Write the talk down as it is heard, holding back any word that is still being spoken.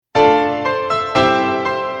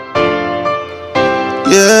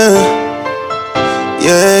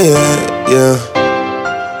Yeah, yeah, yeah.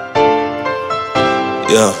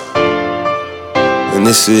 Yeah. And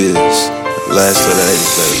this is last of the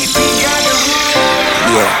 80s, baby.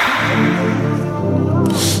 Yeah.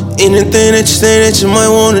 Anything that you say that you might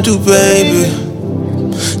wanna do, baby,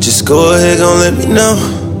 just go ahead, gon' let me know.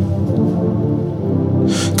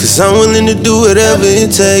 Cause I'm willing to do whatever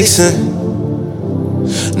it takes, and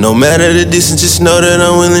no matter the distance, just know that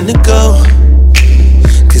I'm willing to go.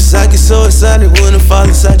 Cause I get so excited when I fall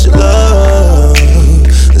inside your love.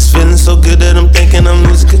 It's feeling so good that I'm thinking I'm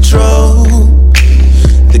losing control.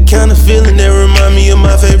 The kind of feeling that remind me of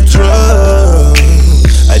my favorite drug.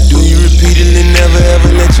 I do you repeatedly, never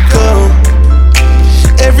ever let you go.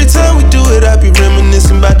 Every time we do it, I be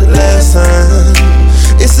reminiscing about the last time.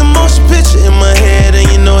 It's a motion picture in my head, and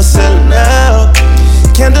you know it's selling out.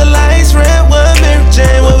 Candlelights, red wine, Mary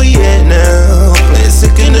Jane, where we at now? Playing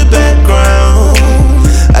sick in the background.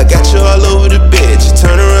 I got you all over the bed. You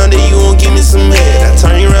turn around and you won't give me some head. I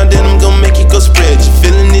turn you around, then I'm gonna make you go spread. You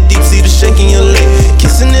feeling it deep, see the shaking your leg,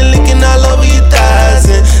 kissing and licking all over your thighs,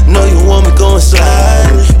 and know you want me go and slide.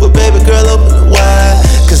 Well, baby girl, open it wide,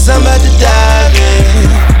 cause I'm about to dive in.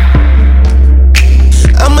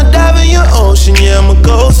 I'ma dive in your ocean, yeah, I'ma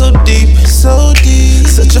go so deep, so deep.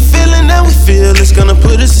 Such a feeling that we feel, it's gonna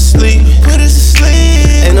put us to sleep, put us to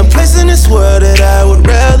sleep. Ain't no place in this world that I would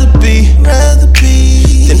rather be,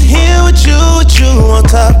 than here with you on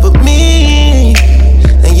top of me.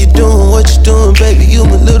 And you doing what you doing, baby, you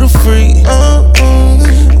my little freak.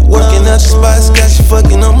 Working out your spots, got you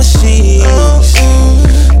fucking on my sheets.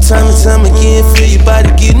 Time and time again, feel your body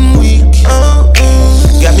getting weak.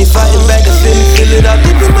 Got me fighting back and feel it out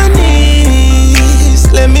deep in my knees.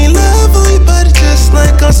 Let me love on your body just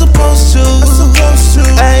like I'm supposed to.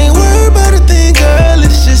 I ain't worried about a thing, girl,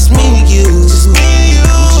 it's just me and you.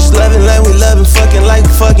 Just loving like we loving, fucking like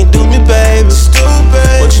you fucking do me, baby.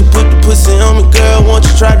 Once you put the pussy on me, girl, won't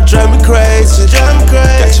you try to drive me crazy?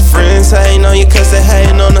 Got your friends hating on you cause they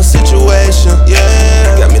hating on our situation.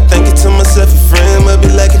 Yeah, got me thinking to myself, a friend must be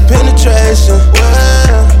lacking penetration.